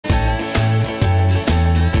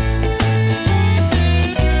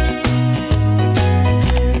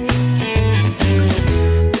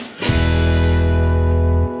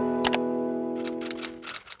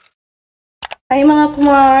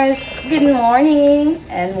Mars! Good morning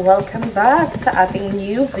and welcome back sa ating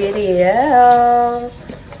new video.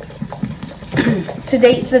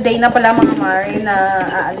 Today is the day na pala mga Mari na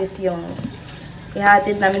aalis yung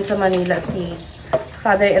ihatid namin sa Manila si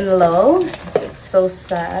father-in-law. It's so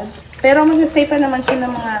sad. Pero mag-stay pa naman siya ng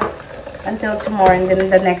mga until tomorrow and then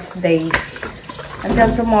the next day. Until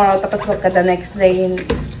tomorrow, tapos pagka the next day,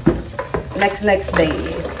 next day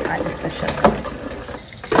is alis na siya.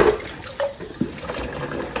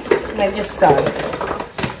 Medyo sad.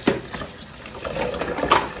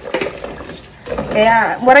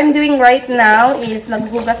 Kaya, what I'm doing right now is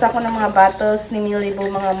naghugas ako ng mga bottles ni Milibo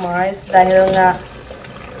mga Mars dahil nga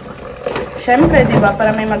syempre, diba, para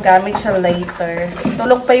may magamit siya later.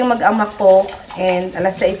 Tulog pa yung mag-ama ko and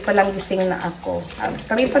alas 6 pa lang gising na ako.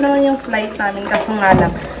 Kami pa naman yung flight namin kaso nga lang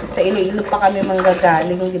sa Iloilo pa kami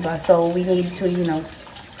manggagaling, diba? So, we need to, you know,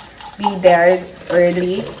 be there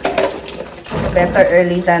early. Better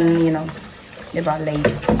early than, you know, diba, late.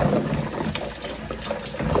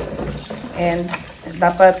 And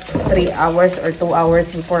dapat 3 hours or 2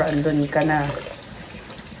 hours before andun ka na.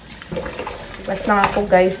 Bas lang ako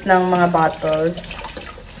guys ng mga bottles.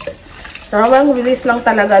 So, hanggang release lang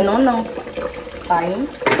talaga noon ng time.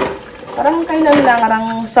 Parang kailan lang,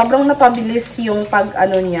 parang sobrang napabilis yung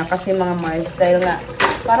pag-ano niya kasi mga Mars. Dahil nga,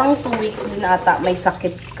 parang 2 weeks din ata may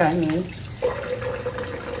sakit kami.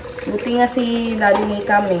 Buti nga si daddy ni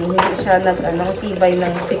kami, hindi siya tibay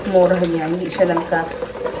ng sikmura niya. Hindi siya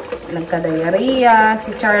nagka-diarrhea.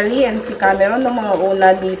 Si Charlie and si Cameron, ng mga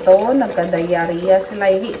una dito, nagka-diarrhea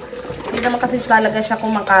sila. Hindi naman kasi talaga siya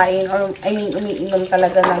kumakain or I mean, umiinom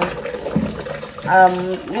talaga ng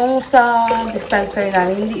yung sa dispenser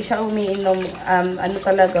namin, hindi siya umiinom ano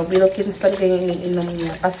talaga, Wilkins pa rin yung iniinom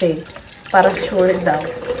niya kasi para sure daw.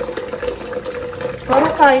 Pero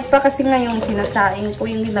kahit pa kasi ngayon sinasaing ko,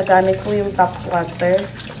 yung ginagamit ko yung tap water,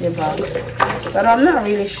 diba? Pero I'm not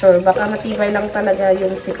really sure. Baka matibay lang talaga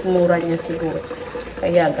yung sikmura niya siguro.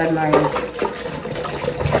 Kaya ganun.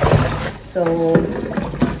 So,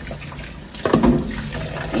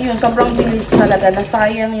 yun, sobrang bilis talaga.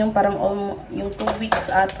 Nasayang yung parang yung 2 weeks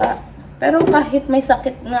ata. Pero kahit may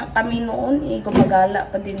sakit nga kami noon, gumagala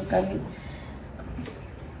pa din kami.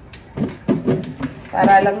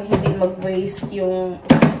 Para lang hindi mag-waste yung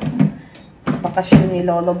bakasyon ni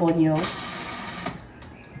Lolo Bonyo.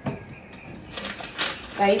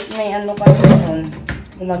 Kahit may ano pa doon,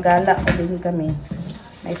 gumagala pa din kami.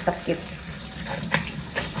 May sakit.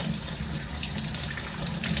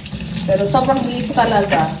 Pero sobrang bilis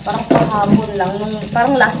talaga. Parang kahapon lang.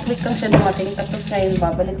 Parang last week lang siya dumating. Tapos ngayon,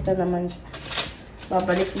 babalik na naman siya.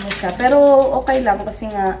 Babalik mo siya. Pero okay lang kasi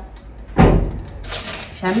nga,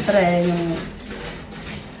 syempre,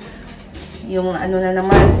 yung ano na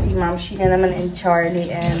naman, si Mamshi na naman and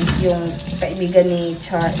Charlie and yung kaibigan ni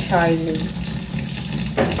Charlie.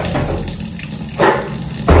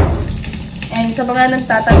 And sa mga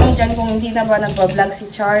nagtatanong dyan kung hindi na ba nagbablog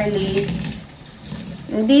si Charlie,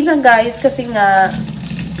 hindi na guys kasi nga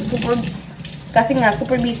super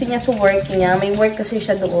busy niya sa work niya. May work kasi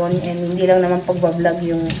siya doon and hindi lang naman pagbablog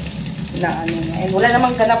yung na ano niya. And wala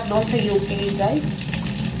namang ganap doon sa UK guys.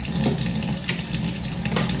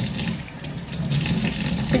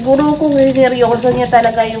 Siguro kung nineryoso niya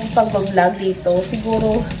talaga yung pag-vlog dito,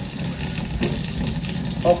 siguro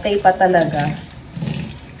okay pa talaga.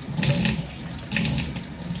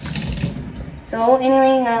 So,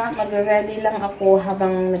 anyway nga, mag-ready lang ako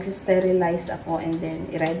habang nag-sterilize ako and then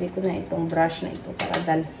i-ready ko na itong brush na ito para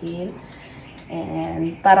dalhin.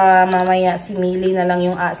 And para mamaya si Millie na lang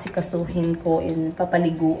yung asikasuhin ko and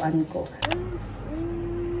papaliguan ko.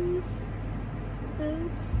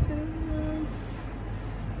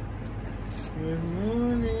 Good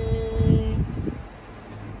morning.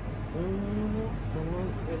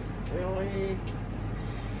 Someone is going.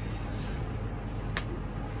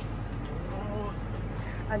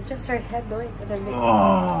 Adjust her head though, it's a little bit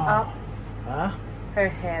up. Huh? Her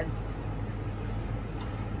head.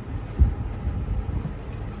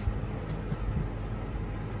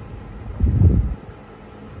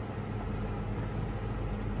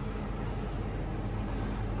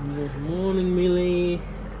 Good morning, Millie.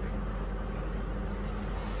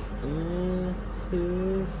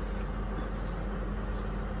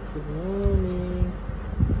 Good morning.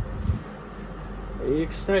 Are you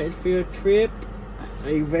excited for your trip?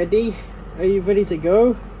 Are you ready? Are you ready to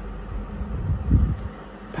go?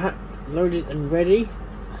 Packed, loaded and ready?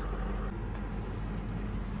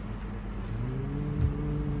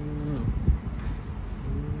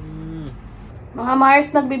 Mga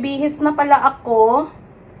Mars, nagbibihis na pala ako.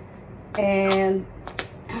 And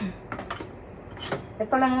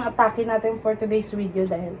Ito lang ang atake natin for today's video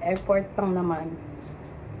dahil airport lang naman.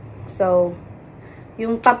 So,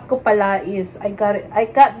 yung top ko pala is, I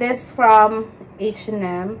got this from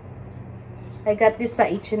H&M. I got this sa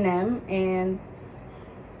H&M and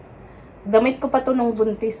damit ko pa to nung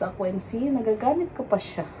buntis ako and see, nagagamit ko pa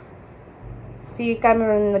siya. Si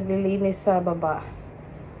Cameron naglilinis sa baba.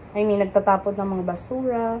 I mean, nagtatapon ng mga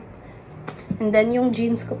basura. And then, yung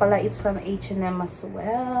jeans ko pala is from H&M as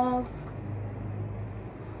well.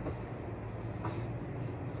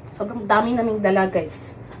 Sobrang dami naming dala,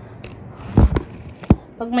 guys.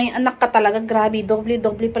 Pag may anak ka talaga, grabe,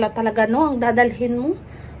 doble-doble pala talaga, no? Ang dadalhin mo.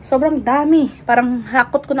 Sobrang dami. Parang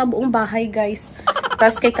hakot ko na buong bahay, guys.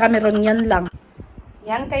 Tapos kay Cameron, yan lang.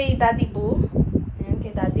 Yan kay Daddy Boo. Yan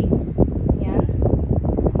kay Daddy. Yan.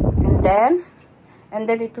 And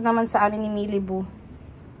then, ito naman sa amin ni Millie Boo.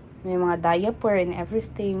 May mga diaper and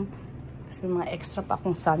everything. Tapos may mga extra pa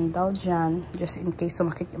akong sandal dyan. Just in case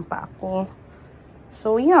sumakit yung pa ako.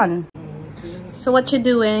 So, yan. So, what you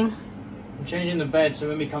doing? I'm changing the bed, so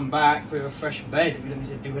when we come back, we have a fresh bed. We don't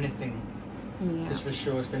need to do anything. Yeah. This for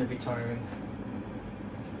sure is going to be tiring.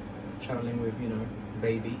 Traveling with, you know,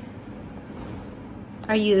 baby.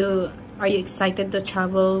 Are you excited to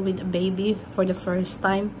travel with a baby for the first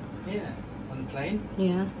time? Yeah. On the plane?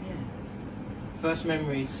 Yeah. First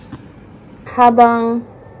memories. Habang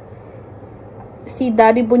si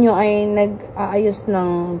Daddy Bunyo ay nag-aayos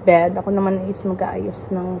ng bed, ako naman is mag-aayos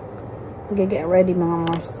ng get ready mga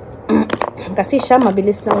mas. Kasi siya,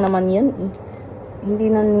 mabilis lang naman yan eh.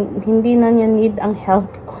 Hindi na niya need ang help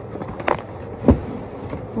ko.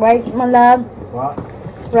 Right, my love? What?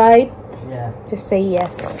 Right? Yeah. Just say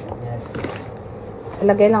yes. Yes.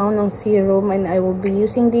 Lagay lang ako ng serum and I will be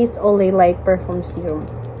using this Olay Light Perfume Serum.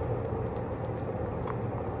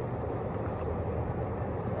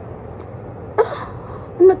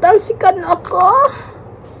 Natalsikan ako.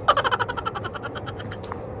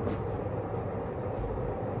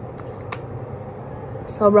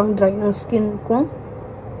 Sobrang dry ng skin ko.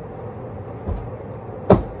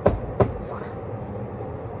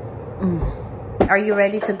 Are you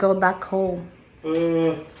ready to go back home?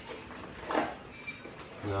 No.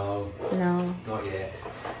 No. Not yet.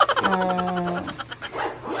 Oh.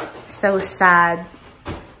 So sad.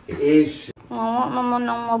 It is. Naman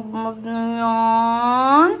ang mabmab na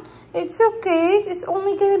yan. It's okay. It's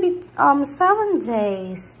only gonna be 7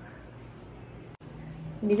 days.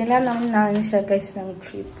 Binala namin siya guys ng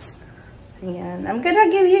treats. Ayan. I'm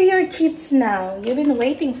gonna give you your treats now. You've been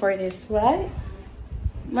waiting for this, right?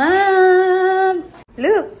 Mom!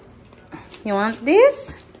 Look! You want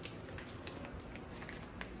this?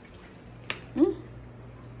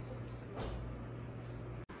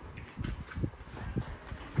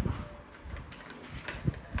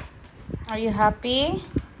 Are you happy?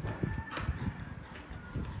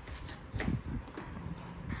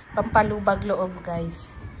 Pampalubag loob,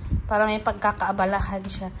 guys. Para may pagkakaabalahan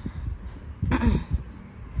siya.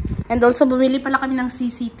 And also, bumili pala kami ng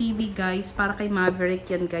CCTV, guys. Para kay Maverick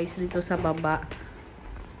yan, guys. Dito sa baba.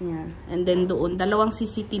 Yan. And then doon, 2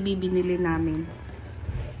 CCTV binili namin.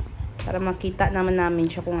 Para makita naman namin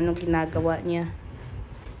siya kung anong ginagawa niya.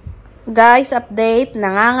 Guys, update.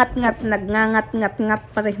 Nagngangat-ngat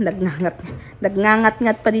pa rin.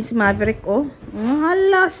 Nagngangat-ngat pa din si Maverick, oh.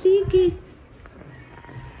 Hala, sige.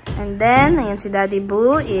 And then, ayan si Daddy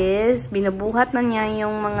Boo is, binubuhat na niya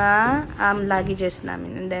yung mga luggages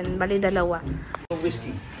namin. And then, bali 2.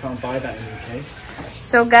 Whiskey. Can't buy that in the UK.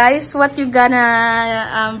 So, guys, what you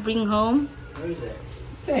gonna bring home? Where is it?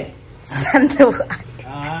 There. Tanduay.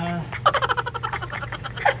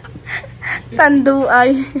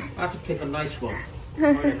 Tanduay. I have to pick a nice one.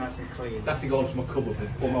 Very nice and clean. That's to go into my cupboard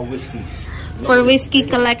with all my whiskey. For whiskey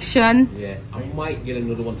collection. Yeah, I might get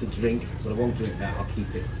another one to drink, but I won't drink that. I'll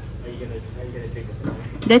keep it. Are you gonna drink this at home?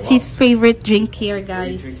 That's his favorite drink here, You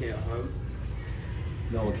guys. drink it at home?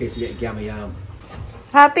 No, in case you get gammy arm.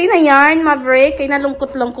 Happy na yarn, Maverick. Kaya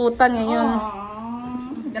nalungkot-lungkutan ngayon.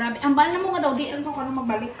 Grabe. Ang bala mo nga daw. Di rin ko kung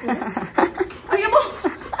magbalik ko. Ayaw mo!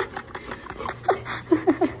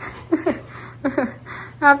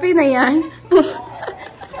 Happy na yan.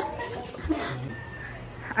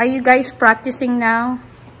 Are you guys practicing now?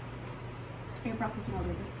 Are you practicing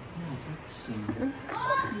already?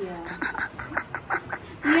 Yeah.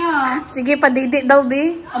 Yeah. Sige, padidi daw,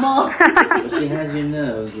 be. Amo. She has your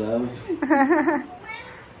nerves, love.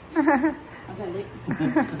 Ang galit.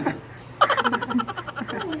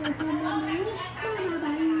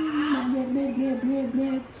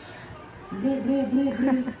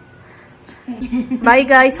 Bye,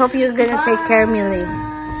 guys. Hope you're gonna take care, Millie.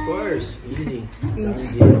 Of course. Easy.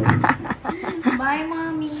 Peace. Bye,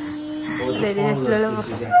 mommy. Readiness lolo.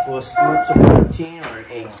 Is it 4 scoops of protein or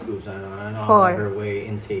 8 scoops? I don't know 4. her whey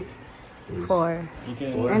intake. 4.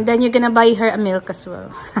 Okay. And then you're gonna buy her a milk as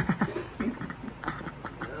well.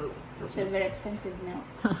 It's very expensive milk.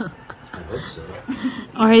 I hope so.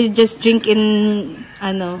 Or just drink in,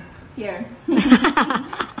 ano. Here. You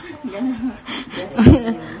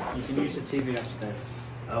can use the TV upstairs.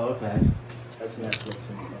 Oh, okay. That's Netflix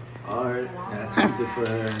and stuff. Alright, that's good for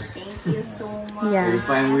her. Thank you so much. Yeah. If you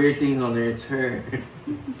find weird things on there, it's her.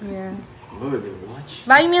 Yeah. What are they watch?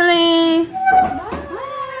 Bye, Millie!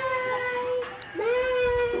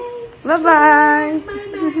 Bye-bye!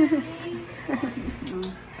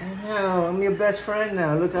 Now, I'm your best friend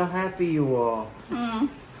now. Look how happy you are.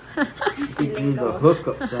 You do the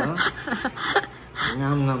hookups, huh?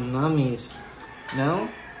 Nom nom nummies. No?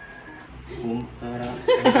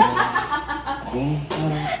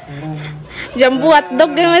 Jambu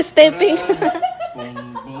hotdog yung stepping.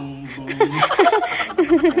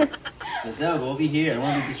 Lizelle, go over here. I don't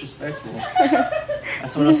want to be disrespectful.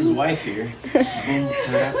 That's someone else's wife here.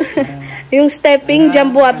 Yung stepping,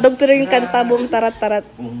 jambu hotdog, pero yung kanta, boom, tarat-tarat.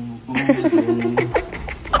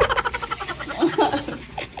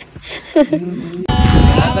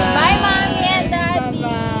 Bye, Mommy and Daddy.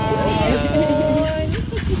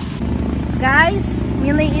 Guys,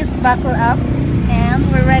 Millie is buckled up and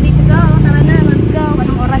we're ready to go. Tara na, let's go.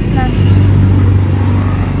 Anong oras na?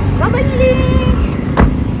 Bye-bye, Millie!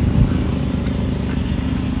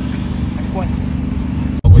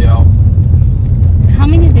 How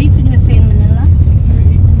many days we gonna stay in Manila?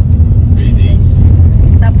 3 days.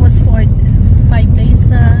 Tapos 5 days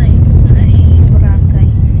sa Boracay.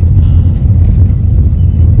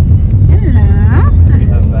 Yan na.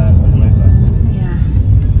 Yeah.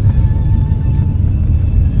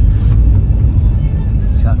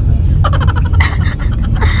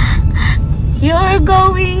 You're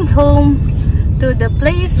going home to the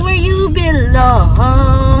place where you belong.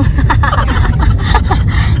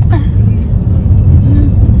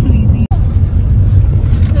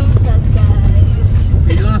 So sad, guys.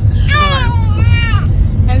 You don't have to smile.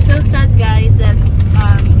 I'm so sad, guys, that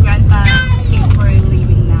grandparents came for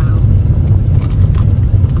leaving now.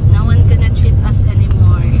 No one gonna treat us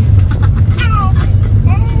anymore.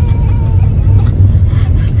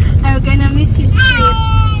 I'm gonna miss his trip.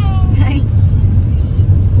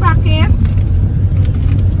 Bakit?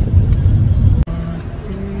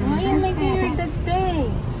 Why are you making your good day?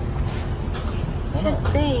 Good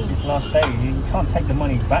day. It's last day. You can't take the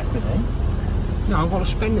money back with him. No, I've got to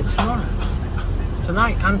spend it tomorrow.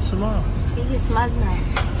 Tonight and tomorrow. See, he's mad now.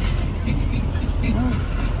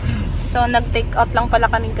 So, nag-take out lang pala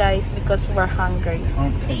kami, guys, because we're hungry.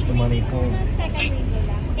 Can't take the money home.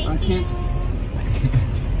 Thank you.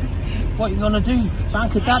 What are you gonna do?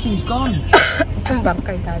 Banker Daddy's gone.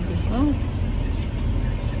 Banker Daddy.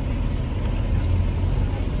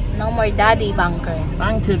 No more Daddy, Banker.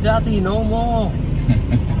 Banker Daddy, no more.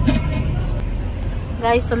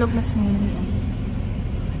 Guys, tulog na si Millie.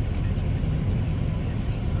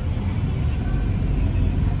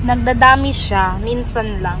 Nagdadami siya,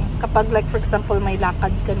 minsan lang. Kapag like for example, may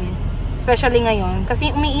lakad kami. Especially ngayon. Kasi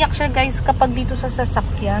umiiyak siya, guys, kapag dito sa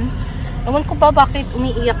sasakyan. Ewan ko ba bakit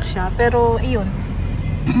umiiyak siya. Pero, ayun.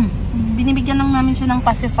 Binibigyan lang namin siya ng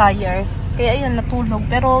pacifier. Kaya, ayun, natulog.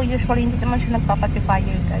 Pero, usually, hindi naman siya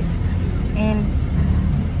nagpa-pacifier, guys. And,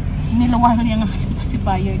 nilawagan niya nga yung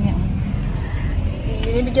pacifier niya.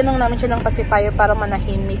 Binibigyan lang namin siya ng pacifier para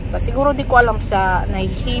manahimik pa. Siguro di ko alam sa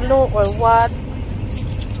nahihilo or what.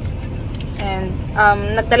 And,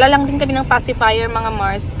 nagdala lang din kami ng pacifier, mga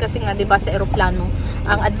Mars. Kasi nga, diba, sa aeroplano,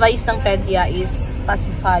 ang advice ng pedya is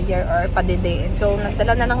pacifier or padede. So,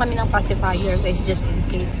 nagdala na lang kami ng pacifier, guys, just in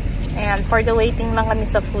case. And, for the waiting lang kami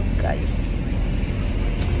sa food, guys.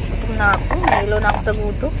 Gutom na ako. Nahilo na ako sa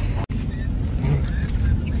guto.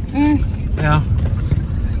 Yeah.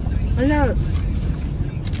 Wala.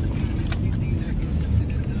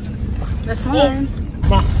 That's mine.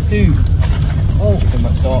 Matthew. Oh, chicken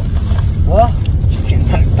McDuck. What? Chicken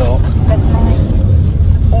McDuck. That's mine.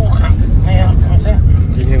 Oh, crap. Yeah, what's that?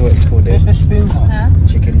 Do you hear what it's called? Where's the spoon? Huh?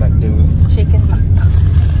 Chicken McDo. Chicken McDuck.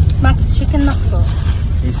 Chicken McDuck.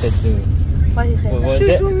 You said do. What is it? What is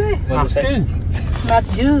it? What is it?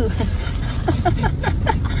 McDo.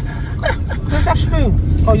 Where's that spoon?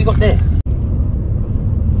 Oh, you got there.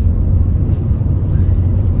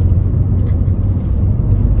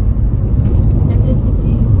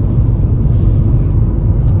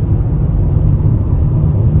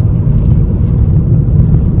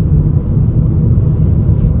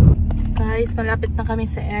 Guys, malapit na kami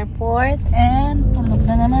sa airport and tulog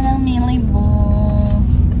na naman ang Millie Bo.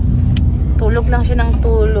 Tulog lang siya ng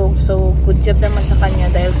tulog. So, good job naman sa kanya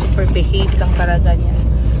dahil super behave lang talaga niya.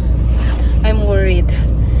 I'm worried.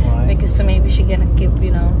 Why? Because maybe she gonna keep, you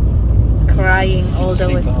know, crying all the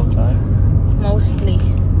way. Sleep the whole time. Mostly.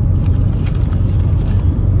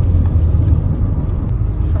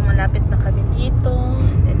 So, malapit na kami dito.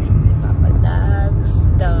 And then, si Papa Dags,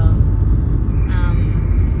 the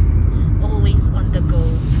always on the go.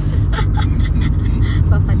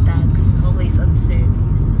 Papa Dags, always on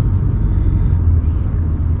service.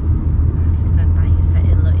 Dito na tayo sa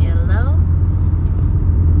Iloilo.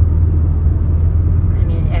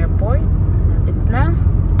 Namin Airport. Malapit na.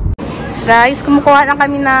 Guys, kumukuha na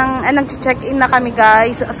kami ng, nag-check-in na kami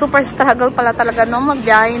guys. Super struggle pala talaga no,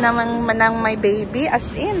 magbiyahe naman ng my baby,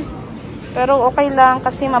 as in. Pero okay lang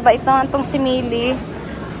kasi mabait naman tong si Millie.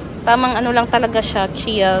 Tamang ano lang talaga siya,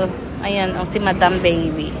 chill. Ayan, si Madam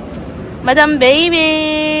Baby. Madam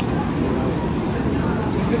Baby!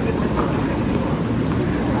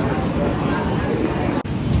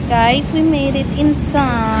 Guys, we made it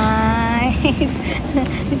inside.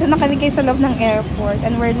 Dito na kami guys sa loob ng airport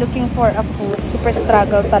and we're looking for a food. Super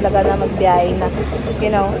struggle talaga na magbiyahe na, you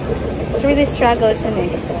know, it's really struggle, isn't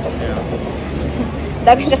it?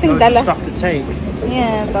 Dami kasing dala. Stuff to take.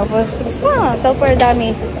 Yeah, tapos basta, super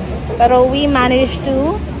dami. Pero we managed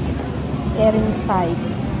to get inside.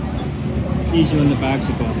 It's easier when the bags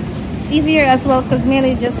are gone. It's easier as well because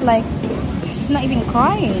Millie just like, she's not even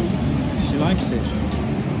crying. She likes it.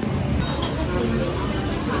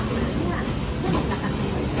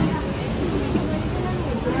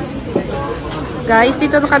 Guys,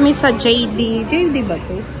 dito na kami sa JD. JD ba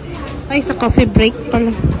ito? Ay, sa coffee break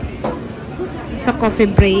pala. Sa coffee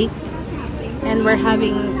break. And we're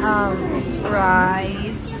having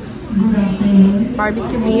rice,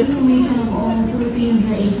 barbecue beef,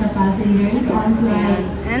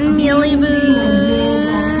 and Millie Boo.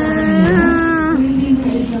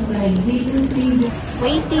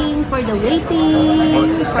 Waiting for the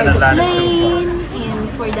for the plane, and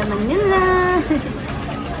for the Manila.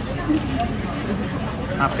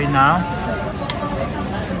 Happy now?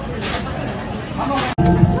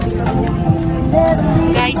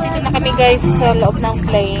 Guys, dito na kami guys sa loob ng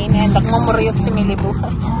plane and nagmumuryot si Milibu.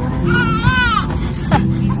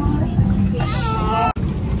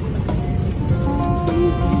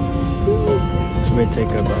 Should we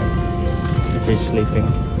take her back if he's sleeping?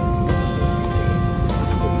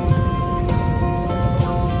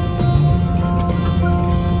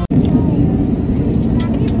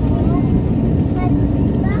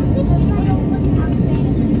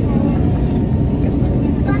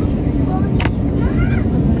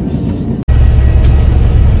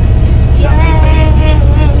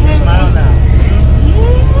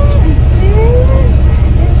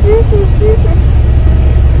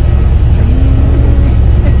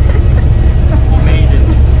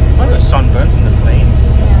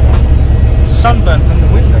 Sunburn from the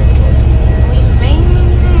window. We made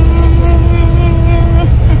it.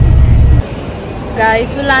 Guys,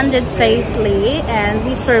 we landed safely and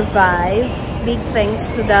we survived. Big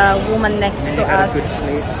thanks to the woman next to us.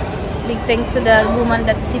 Big thanks to the woman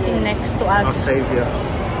that's sitting next to us. Our savior.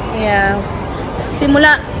 Yeah.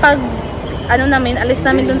 Simula pag namin, alis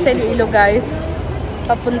namin dun sa Iloilo guys.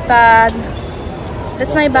 Papunta.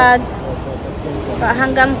 That's my bag.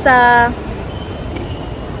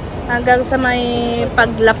 Hanggang sa may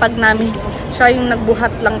paglapag namin. Siya yung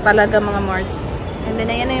nagbuhat lang talaga mga Mars. And then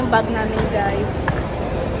ayan na yung bag namin guys.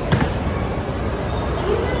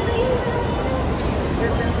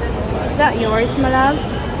 Is that yours, my love?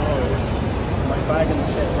 My bag and the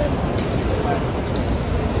shit then.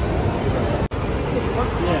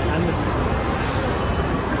 Yeah, and the...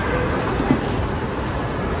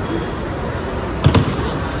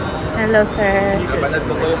 Hello, sir.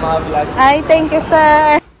 Hi, thank you,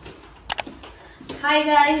 sir. Hi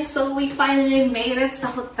guys, so we finally made it sa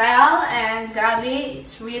hotel and Grabe,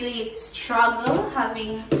 it's really struggling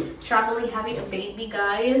having a baby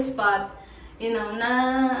guys, but you know,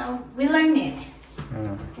 we learn it.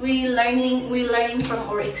 We learning from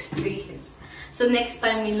our experience. So next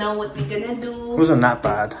time we know what we're gonna do. It wasn't that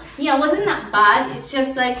bad. Yeah, it wasn't that bad. It's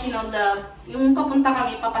just like, you know, yung papunta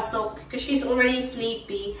kami papasok because she's already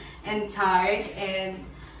sleepy and tired and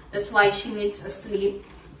that's why she needs a sleep.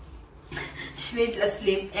 She needs a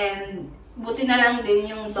sleep and buti na lang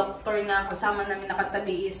din yung doctor na kasama namin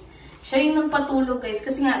nakatabi is siya yung nagpatulog guys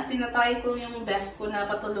kasi nga tinatry ko yung best ko na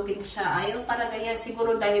patulogin siya. Ayaw talaga yan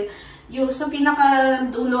siguro dahil yung sa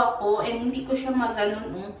pinakadulo ako and hindi ko siya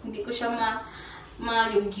hindi ko siya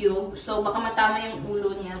mayugyug. So baka matama yung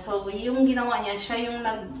ulo niya. So yung ginawa niya, siya yung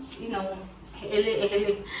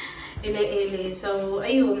ele. So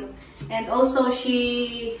ayun. And also,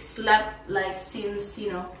 she slept like since,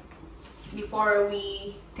 you know, before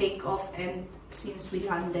we take off and since we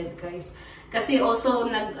landed, guys. Kasi also,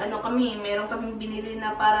 meron kaming binili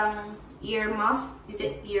na parang ear muff. Is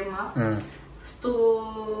it ear muff?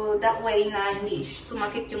 To that way na hindi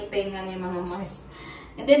sumakit yung tenga ni Mama Mars.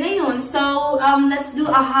 And then, ayun. So, let's do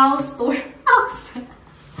a house tour.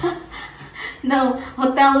 No,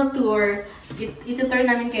 hotel tour. Itutur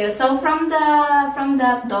namin kayo. So, from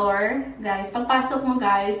the door, guys, pagpasok mo,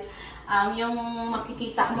 guys, yung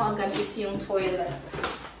makikita mo agad is yung toilet.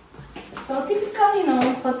 So, typical, you know,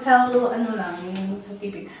 hotel, yung sa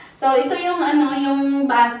typical. So, ito yung, yung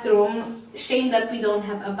bathroom. Shame that we don't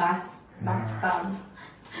have a bathtub.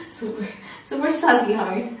 Super saggy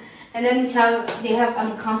hard. And then they have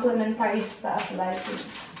complimentary stuff like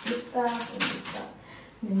this stuff and this stuff.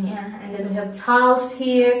 And yeah, and then we have towels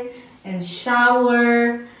here and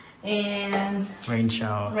shower and rain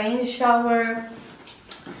shower.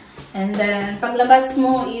 And then paglabas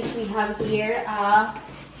mo is we have here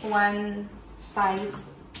one size,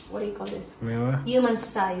 what do you call this? Mirror? Human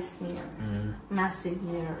size mirror. Massive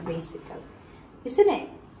mirror basically. Isn't it?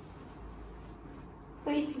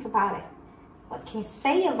 What do you think about it? What can you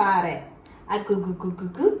say about it? A goo goo goo goo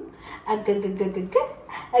goo. A goo goo goo goo goo.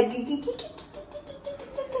 A goo goo goo goo.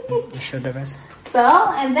 Show the rest. So,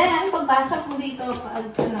 and then, pagpasok mo dito,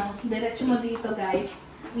 diretso mo dito, guys,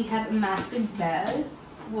 we have a massive bed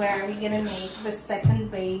where we're gonna make the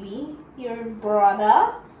second baby. Your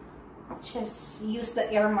brother. Just use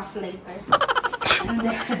the ear muff later.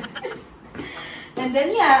 And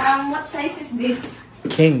then, yeah, what size is this?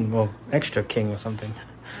 King, or extra king or something.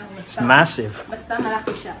 It's massive. Basta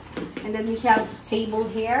malaki siya. And then we have table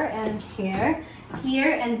here and here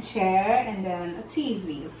and chair, and then a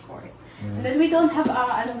TV, of course. And then we don't have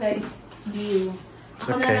guys, view.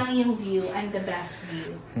 It's Ako okay. na lang yung view. I'm the best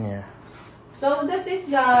view. Yeah. So that's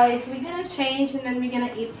it, guys. We're gonna change and then we're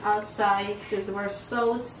gonna eat outside because we're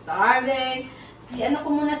so starving. Ko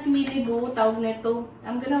muna si Millie Boo, tawag nito.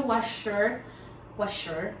 I'm gonna wash her,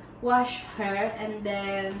 and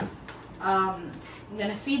then I'm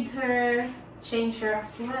gonna feed her, change her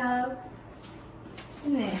as well.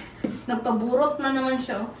 Nagpaburot na naman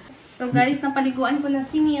siya. So guys, napaliguan ko na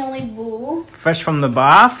si Millie Boo. Fresh from the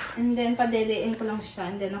bath. And then padedein ko lang siya.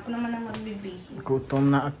 And then ako naman ang magbibihis. Gutom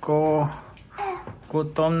na ako.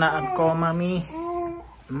 Mami.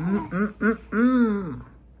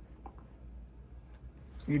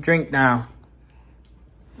 You drink now.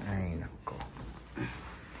 Ay, nako.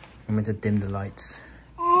 I'm going to dim the lights.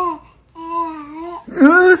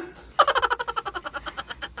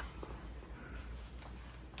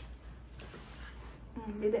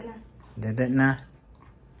 Dede na.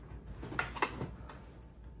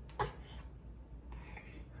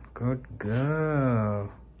 Good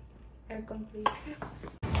girl. Aircon, please.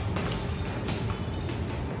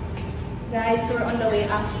 Guys, we're on the way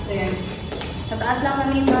upstairs. Tataas lang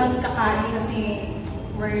kami magkakain kasi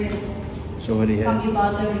we're Sorry, talking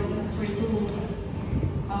about the because we're too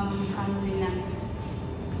hungry na.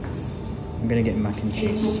 I'm gonna get mac and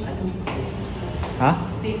cheese. Facebook, Huh?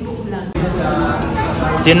 Facebook vlog.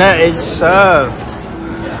 Dinner is served.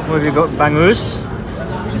 What have you got? Bangus?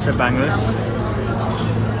 It's a bangus.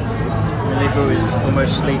 Millie Boo is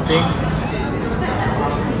almost sleeping.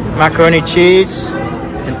 Macaroni cheese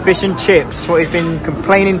and fish and chips. What he's been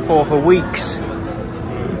complaining for weeks.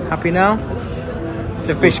 Happy now?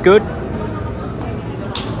 The fish good?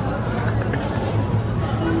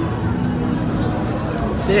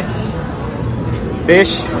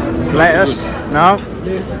 Fish? Lettuce? No?